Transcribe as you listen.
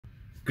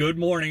Good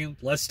morning.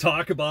 Let's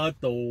talk about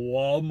the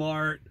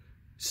Walmart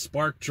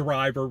Spark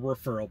Driver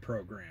Referral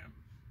Program.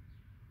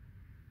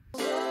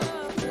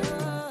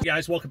 Hey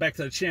guys, welcome back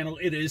to the channel.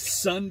 It is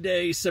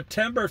Sunday,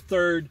 September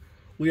 3rd.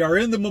 We are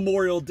in the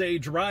Memorial Day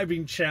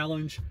Driving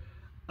Challenge.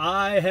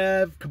 I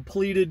have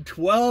completed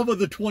 12 of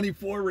the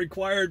 24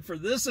 required for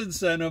this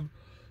incentive,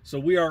 so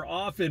we are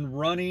off and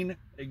running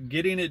and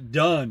getting it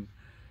done.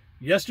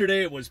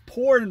 Yesterday it was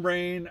pouring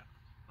rain.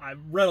 I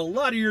read a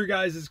lot of your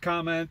guys'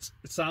 comments.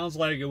 It sounds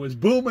like it was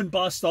boom and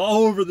bust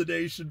all over the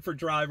nation for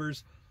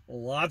drivers.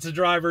 Lots of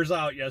drivers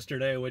out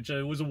yesterday, which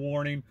was a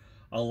warning.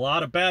 A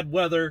lot of bad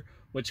weather,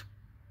 which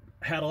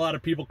had a lot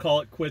of people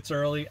call it quits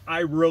early. I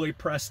really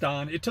pressed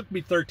on. It took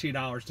me 13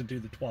 hours to do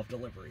the 12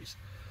 deliveries.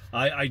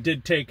 I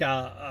did take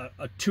a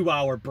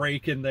 2-hour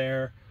break in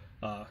there.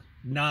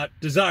 Not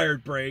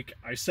desired break.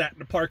 I sat in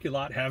the parking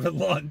lot having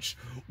lunch,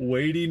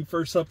 waiting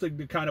for something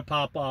to kind of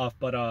pop off.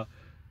 But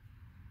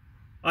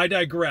I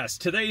digress.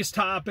 Today's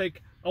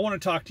topic, I want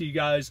to talk to you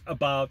guys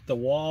about the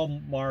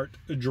Walmart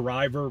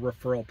Driver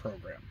Referral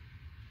Program.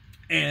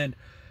 And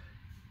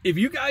if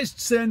you guys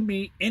send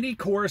me any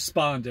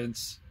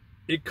correspondence,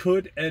 it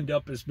could end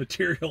up as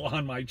material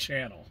on my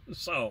channel.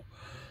 So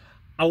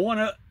I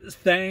want to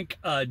thank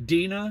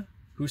Dina,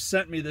 who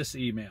sent me this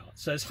email. It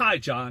says, "Hi,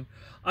 John.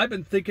 I've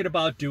been thinking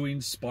about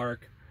doing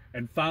Spark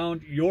and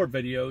found your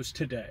videos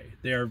today.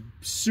 They're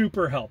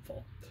super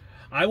helpful.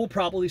 I will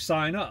probably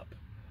sign up,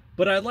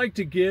 but I'd like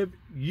to give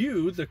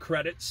you the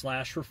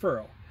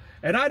credit/referral.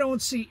 And I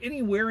don't see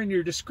anywhere in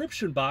your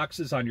description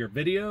boxes on your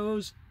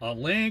videos a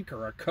link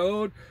or a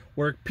code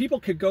where people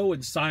could go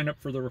and sign up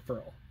for the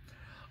referral.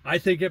 I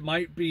think you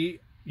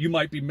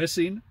might be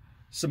missing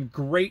some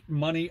great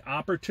money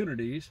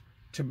opportunities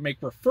to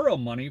make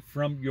referral money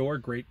from your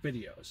great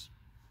videos."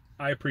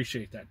 I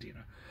appreciate that,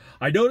 Dina.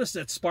 I noticed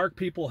that Spark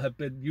people have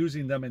been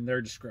using them in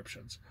their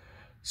descriptions,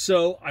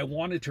 so I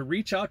wanted to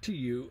reach out to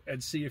you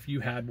and see if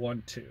you had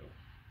one too.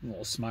 A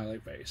little smiley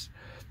face.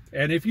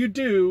 And if you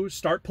do,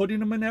 start putting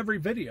them in every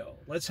video.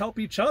 Let's help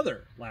each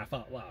other laugh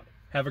out loud.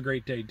 Have a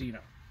great day,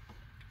 Dina.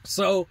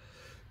 So,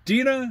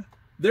 Dina,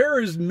 there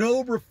is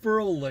no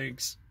referral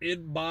links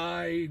in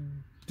my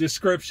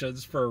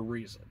descriptions for a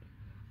reason.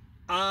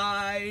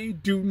 I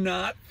do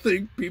not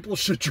think people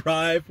should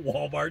drive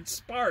Walmart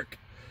Spark,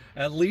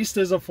 at least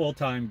as a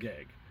full-time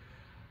gig.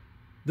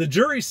 The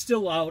jury's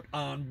still out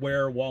on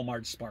where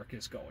Walmart Spark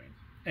is going.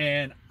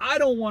 And I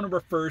don't want to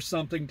refer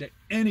something to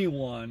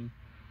anyone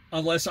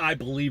unless I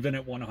believe in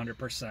it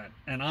 100%.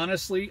 And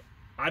honestly,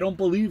 I don't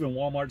believe in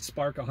Walmart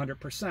Spark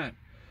 100%.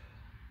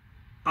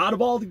 Out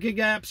of all the gig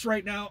apps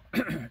right now,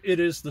 it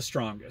is the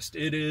strongest.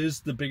 It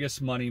is the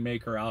biggest money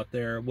maker out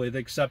there, with the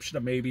exception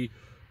of maybe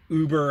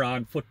Uber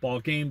on football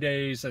game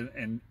days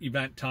and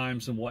event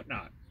times and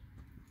whatnot.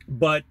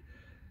 But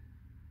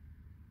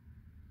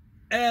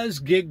as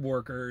gig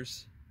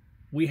workers,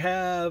 we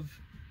have...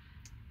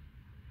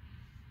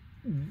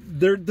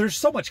 There's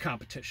so much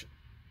competition,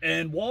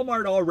 and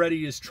Walmart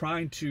already is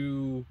trying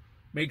to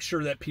make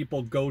sure that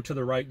people go to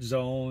the right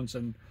zones,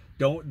 and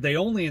they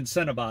only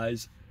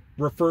incentivize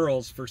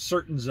referrals for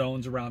certain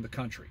zones around the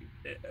country.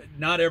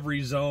 Not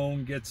every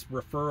zone gets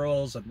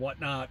referrals and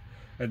whatnot,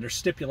 and there's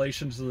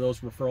stipulations to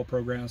those referral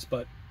programs.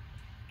 But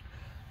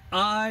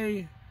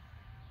I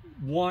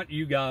want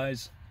you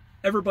guys,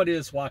 everybody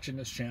that's watching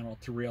this channel,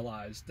 to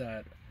realize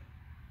that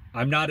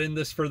I'm not in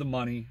this for the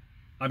money.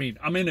 I mean,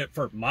 I'm in it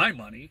for my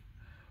money,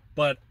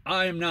 but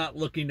I am not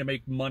looking to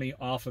make money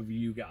off of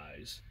you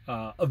guys.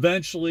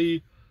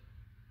 Eventually,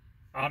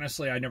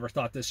 honestly, I never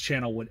thought this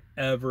channel would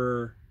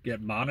ever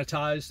get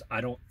monetized.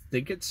 I don't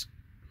think it's...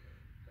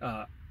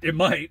 it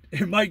might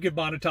get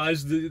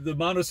monetized. The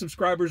amount of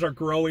subscribers are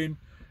growing,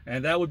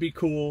 and that would be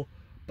cool.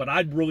 But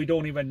I really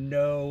don't even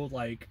know,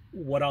 like,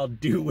 what I'll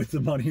do with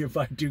the money if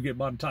I do get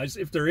monetized,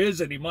 if there is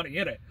any money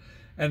in it.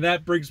 And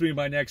that brings me to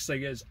my next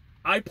thing is,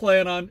 I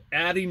plan on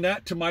adding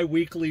that to my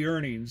weekly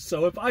earnings.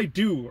 So if I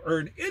do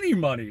earn any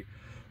money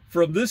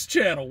from this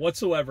channel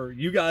whatsoever,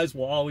 you guys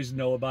will always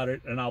know about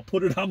it, and I'll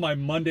put it on my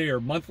Monday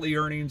or monthly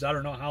earnings. I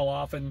don't know how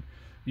often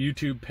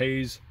YouTube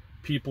pays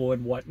people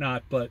and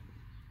whatnot, but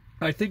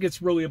I think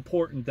it's really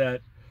important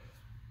that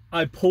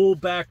I pull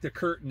back the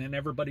curtain and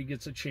everybody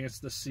gets a chance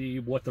to see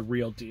what the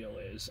real deal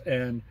is.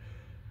 And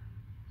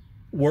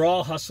we're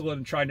all hustling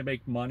and trying to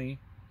make money,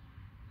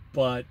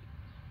 but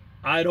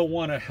I don't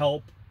want to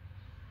help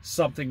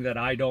something that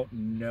I don't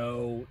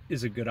know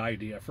is a good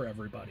idea for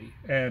everybody.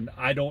 And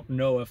I don't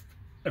know if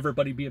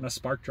everybody being a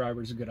Spark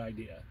driver is a good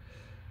idea,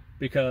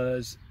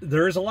 because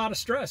there is a lot of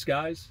stress,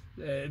 guys.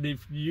 And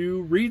if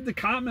you read the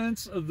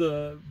comments of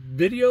the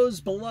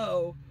videos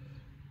below,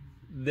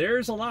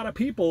 there's a lot of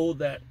people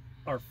that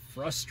are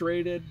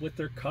frustrated with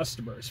their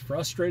customers,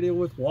 frustrated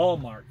with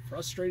Walmart,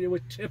 frustrated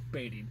with tip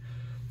baiting,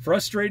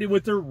 frustrated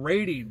with their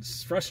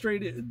ratings,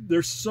 frustrated.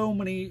 There's so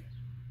many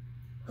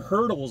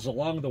hurdles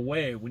along the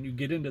way when you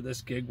get into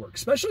this gig work,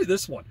 especially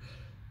this one.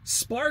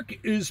 Spark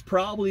is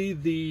probably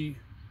the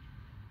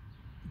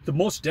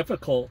most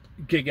difficult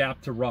gig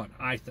app to run,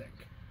 I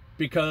think,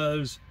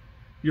 because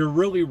you're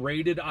really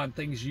rated on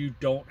things you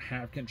don't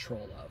have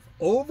control of.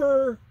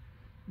 Over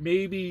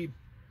maybe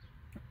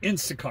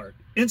Instacart.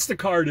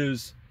 Instacart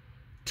is,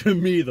 to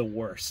me, the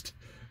worst,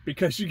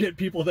 because you get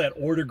people that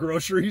order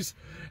groceries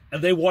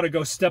and they want to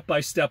go step by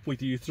step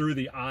with you through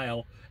the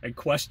aisle and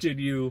question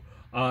you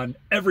on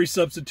every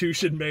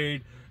substitution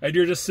made, and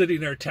you're just sitting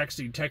there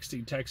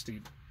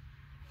texting.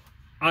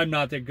 I'm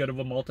not that good of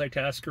a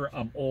multitasker.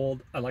 I'm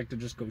old. I like to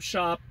just go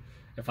shop.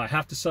 If I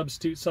have to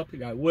substitute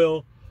something, I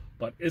will.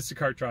 But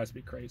Instacart drives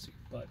me crazy.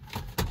 But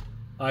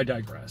I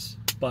digress.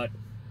 But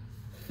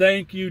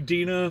thank you,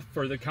 Dina,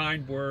 for the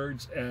kind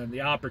words and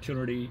the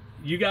opportunity.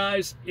 You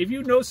guys, if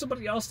you know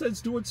somebody else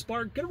that's doing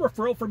Spark, get a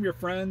referral from your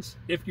friends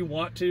if you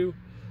want to.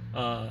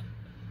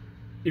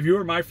 If you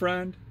were my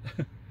friend,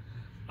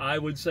 I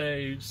would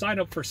say sign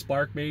up for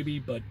Spark maybe,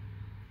 but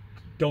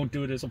don't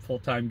do it as a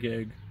full-time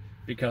gig,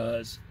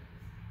 because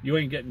you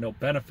ain't getting no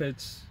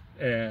benefits,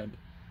 and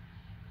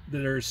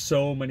there's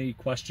so many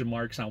question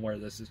marks on where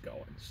this is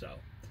going. So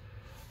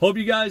hope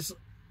you guys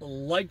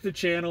like the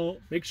channel.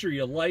 Make sure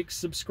you like,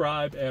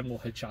 subscribe, and we'll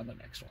hit you on the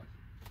next one.